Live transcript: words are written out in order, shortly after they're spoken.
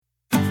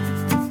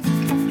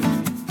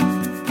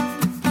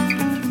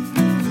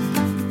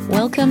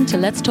Welcome to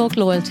Let's Talk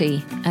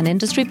Loyalty, an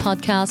industry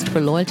podcast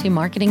for loyalty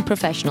marketing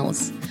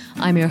professionals.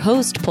 I'm your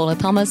host, Paula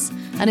Thomas,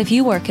 and if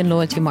you work in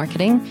loyalty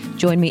marketing,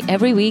 join me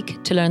every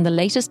week to learn the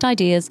latest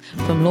ideas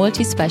from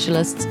loyalty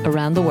specialists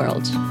around the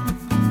world.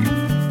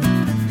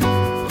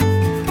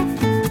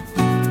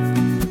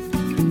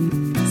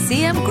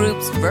 CM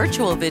Group's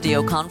virtual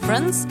video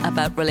conference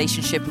about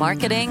relationship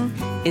marketing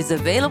is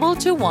available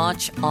to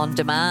watch on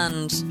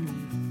demand.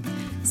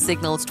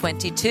 Signals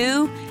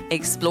 22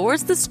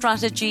 explores the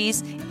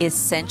strategies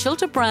essential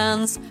to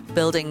brands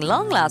building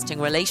long-lasting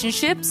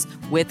relationships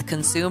with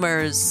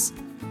consumers.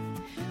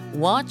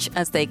 Watch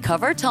as they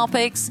cover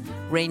topics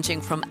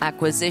ranging from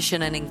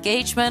acquisition and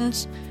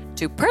engagement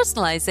to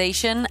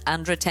personalization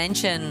and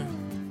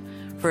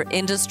retention for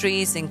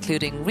industries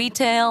including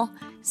retail,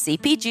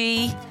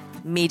 CPG,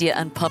 media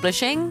and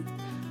publishing,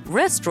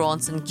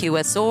 restaurants and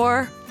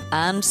QSR,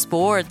 and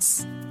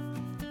sports.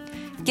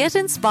 Get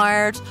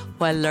inspired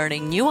while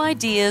learning new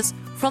ideas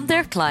from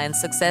their client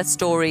success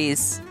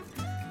stories,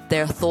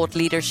 their thought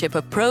leadership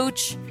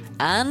approach,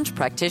 and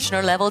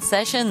practitioner-level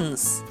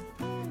sessions.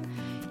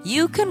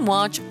 You can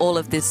watch all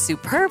of this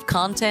superb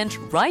content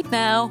right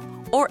now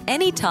or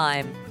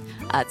anytime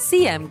at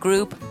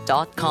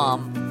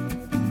cmgroup.com.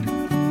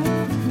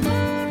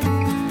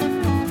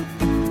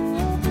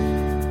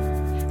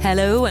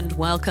 Hello and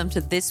welcome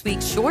to this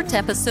week's short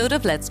episode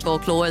of Let's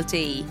Talk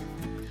Loyalty.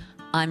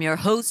 I'm your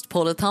host,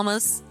 Paula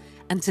Thomas,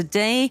 and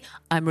today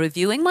I'm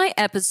reviewing my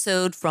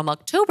episode from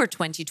October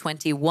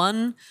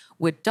 2021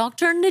 with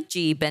Dr.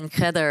 Najeeb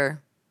Benkheder,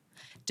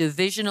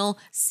 Divisional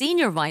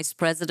Senior Vice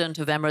President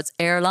of Emirates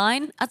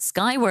Airline at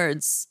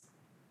Skywards.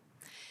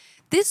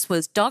 This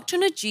was Dr.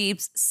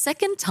 Najeeb's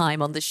second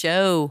time on the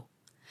show,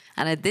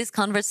 and at this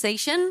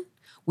conversation,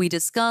 we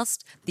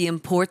discussed the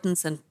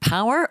importance and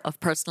power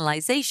of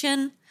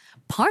personalization,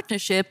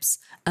 partnerships,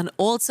 and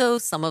also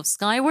some of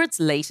Skywards'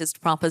 latest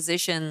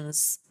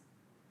propositions.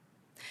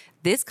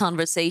 This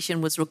conversation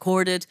was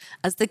recorded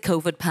as the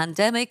COVID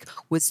pandemic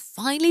was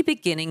finally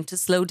beginning to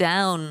slow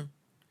down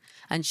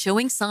and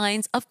showing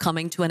signs of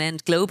coming to an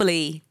end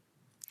globally.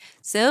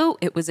 So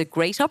it was a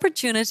great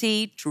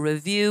opportunity to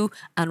review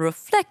and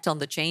reflect on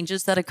the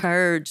changes that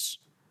occurred.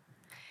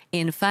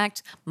 In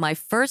fact, my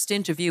first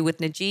interview with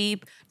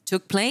Najeeb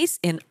took place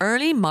in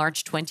early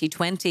March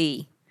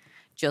 2020.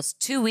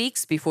 Just 2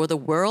 weeks before the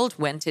world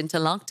went into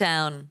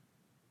lockdown.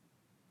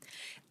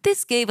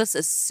 This gave us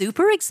a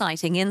super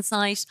exciting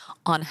insight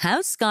on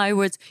how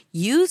Skywards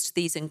used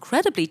these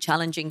incredibly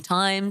challenging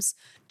times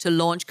to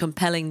launch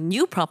compelling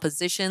new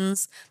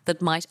propositions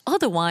that might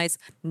otherwise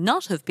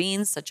not have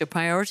been such a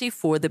priority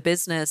for the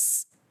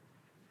business.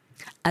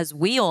 As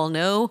we all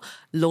know,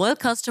 loyal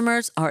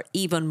customers are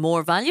even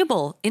more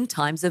valuable in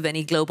times of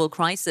any global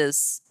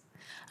crisis,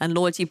 and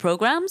loyalty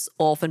programs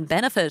often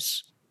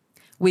benefit.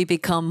 We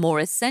become more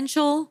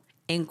essential,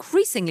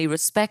 increasingly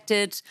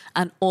respected,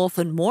 and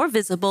often more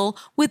visible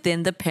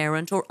within the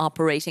parent or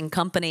operating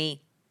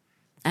company.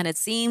 And it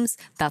seems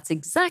that's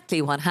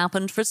exactly what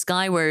happened for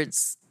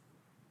Skywards.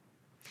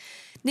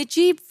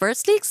 Najeeb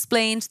firstly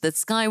explained that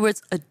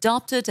Skywards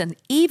adopted an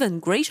even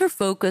greater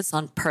focus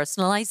on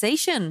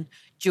personalization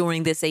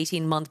during this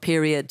 18-month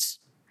period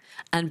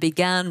and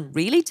began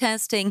really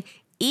testing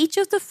each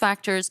of the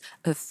factors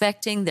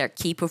affecting their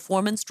key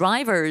performance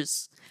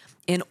drivers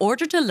in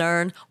order to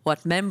learn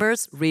what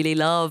members really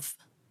love.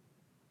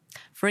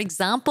 For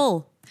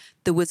example,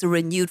 there was a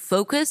renewed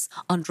focus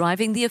on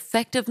driving the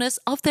effectiveness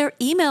of their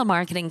email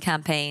marketing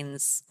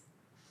campaigns.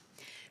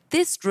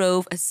 This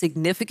drove a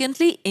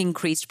significantly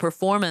increased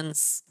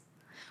performance,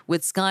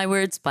 with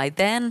Skywards by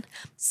then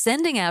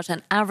sending out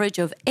an average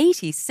of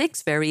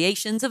 86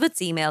 variations of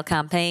its email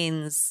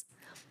campaigns,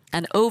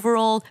 and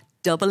overall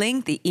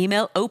doubling the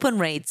email open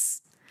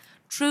rates.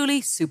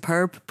 Truly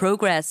superb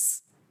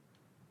progress.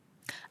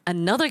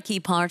 Another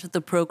key part of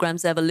the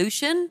program's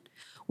evolution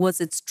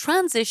was its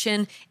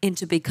transition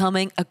into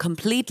becoming a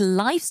complete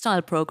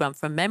lifestyle program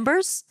for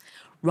members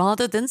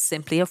rather than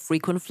simply a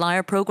frequent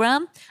flyer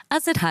program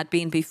as it had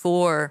been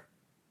before.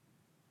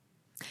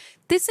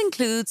 This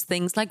includes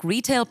things like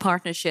retail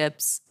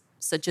partnerships,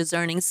 such as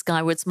earning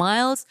Skywards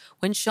miles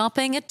when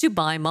shopping at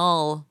Dubai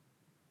Mall.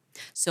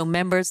 So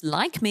members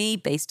like me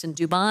based in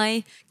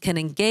Dubai can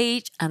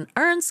engage and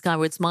earn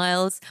Skywards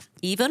miles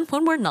even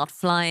when we're not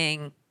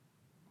flying.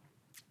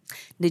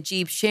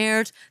 Najeeb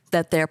shared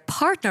that their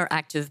partner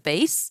active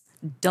base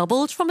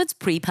doubled from its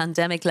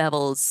pre-pandemic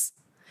levels,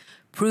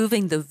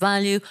 proving the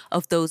value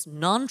of those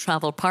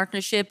non-travel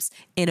partnerships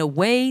in a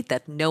way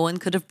that no one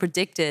could have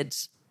predicted.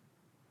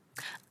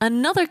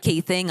 Another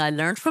key thing I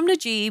learned from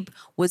Najeeb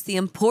was the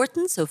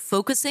importance of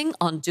focusing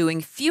on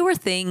doing fewer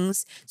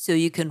things so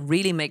you can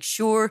really make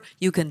sure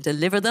you can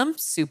deliver them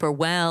super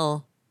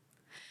well.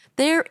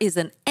 There is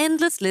an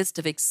endless list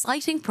of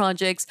exciting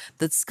projects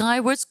that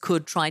Skywards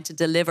could try to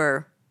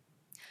deliver.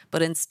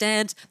 But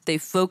instead, they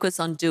focus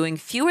on doing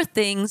fewer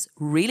things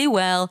really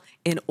well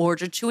in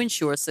order to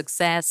ensure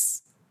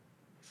success.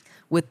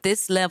 With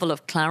this level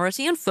of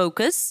clarity and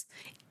focus,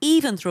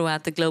 even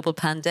throughout the global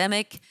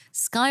pandemic,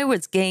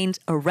 Skywards gained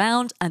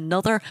around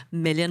another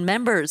 1 million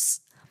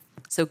members.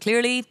 So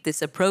clearly,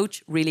 this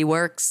approach really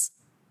works.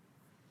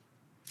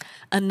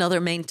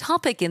 Another main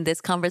topic in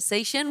this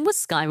conversation was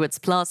Skywards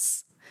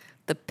Plus,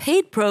 the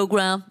paid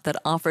program that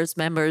offers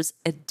members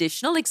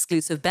additional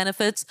exclusive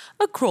benefits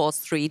across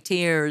 3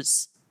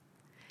 tiers.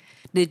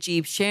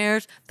 Najib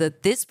shared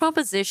that this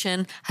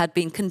proposition had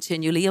been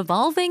continually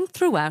evolving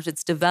throughout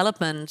its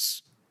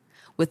development,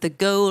 with the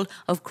goal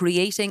of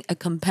creating a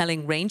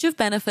compelling range of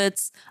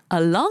benefits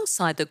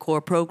alongside the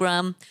core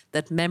program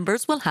that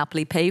members will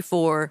happily pay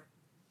for.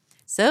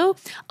 So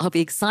I'll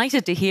be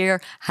excited to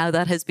hear how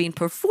that has been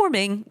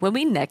performing when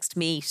we next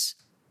meet.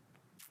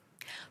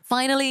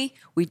 Finally,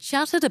 we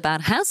chatted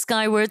about how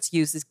Skywards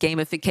uses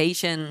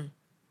gamification.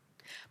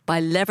 By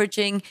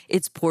leveraging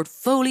its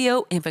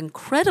portfolio of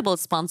incredible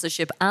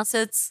sponsorship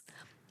assets,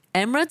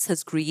 Emirates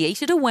has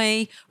created a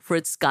way for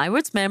its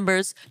Skywards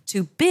members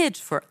to bid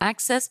for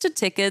access to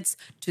tickets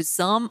to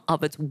some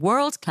of its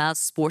world-class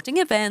sporting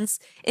events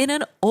in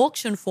an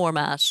auction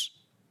format.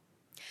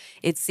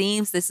 It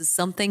seems this is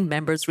something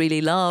members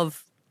really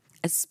love,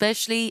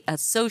 especially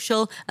as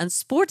social and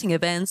sporting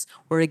events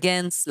were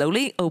again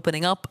slowly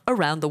opening up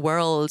around the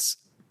world.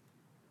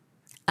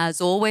 As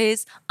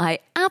always, I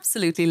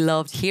absolutely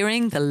loved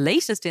hearing the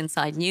latest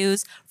inside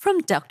news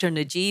from Dr.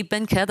 Najib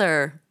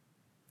Ben-Kedder.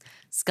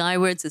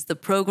 Skywards is the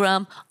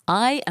program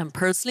I am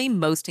personally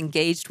most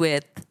engaged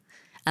with,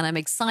 and I'm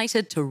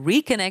excited to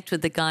reconnect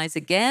with the guys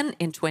again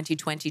in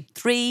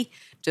 2023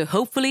 to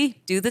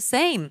hopefully do the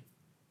same.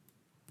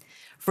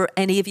 For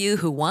any of you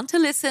who want to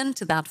listen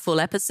to that full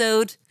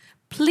episode,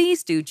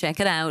 please do check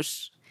it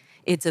out.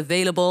 It's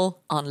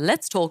available on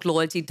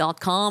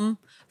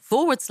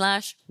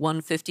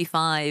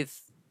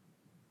letstalkloyalty.com/155.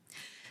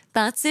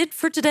 That's it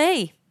for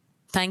today.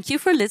 Thank you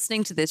for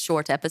listening to this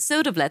short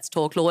episode of Let's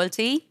Talk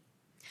Loyalty.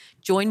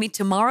 Join me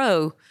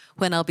tomorrow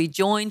when I'll be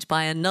joined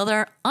by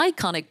another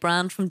iconic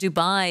brand from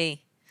Dubai,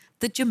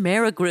 the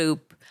Jumeirah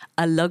Group,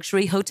 a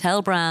luxury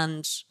hotel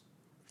brand.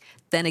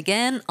 Then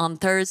again on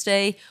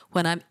Thursday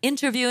when I'm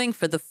interviewing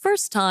for the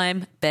first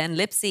time Ben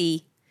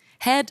Lipsey,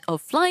 head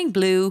of Flying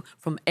Blue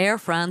from Air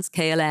France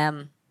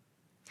KLM.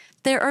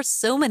 There are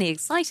so many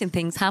exciting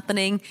things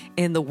happening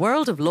in the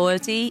world of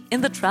loyalty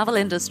in the travel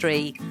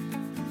industry.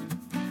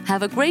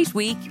 Have a great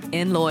week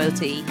in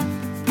loyalty.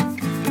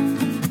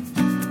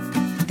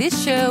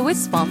 This show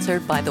is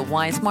sponsored by The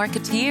Wise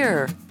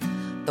Marketeer,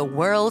 the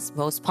world's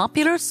most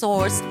popular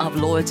source of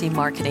loyalty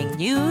marketing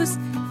news,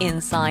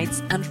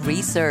 insights, and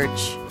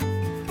research.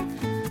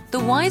 The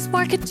Wise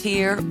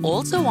Marketeer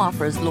also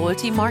offers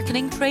loyalty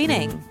marketing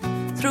training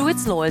through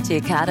its Loyalty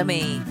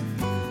Academy,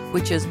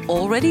 which has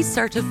already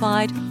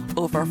certified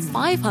over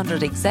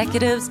 500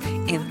 executives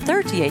in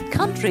 38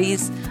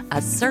 countries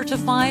as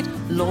certified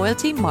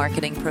loyalty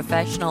marketing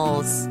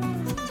professionals.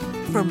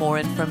 For more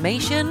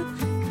information,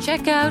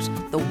 check out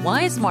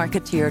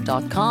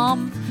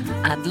thewisemarketeer.com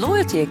and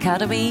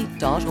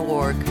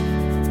loyaltyacademy.org.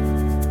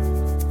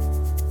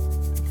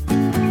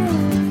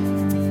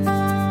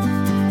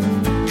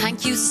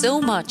 Thank you so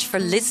much for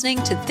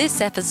listening to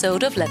this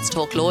episode of Let's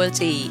Talk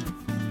Loyalty.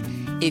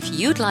 If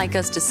you'd like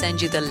us to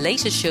send you the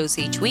latest shows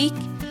each week,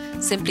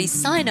 simply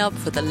sign up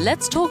for the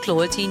Let's Talk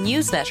Loyalty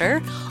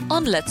newsletter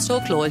on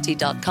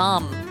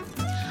letstalkloyalty.com,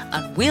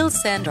 and we'll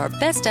send our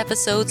best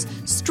episodes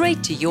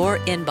straight to your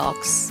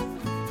inbox.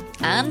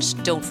 And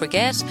don't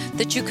forget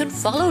that you can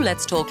follow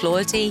Let's Talk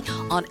Loyalty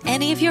on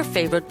any of your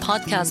favorite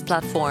podcast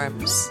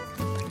platforms.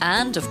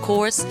 And of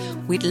course,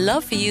 we'd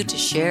love for you to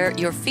share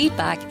your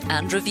feedback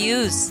and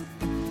reviews.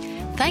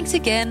 Thanks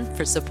again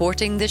for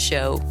supporting the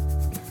show.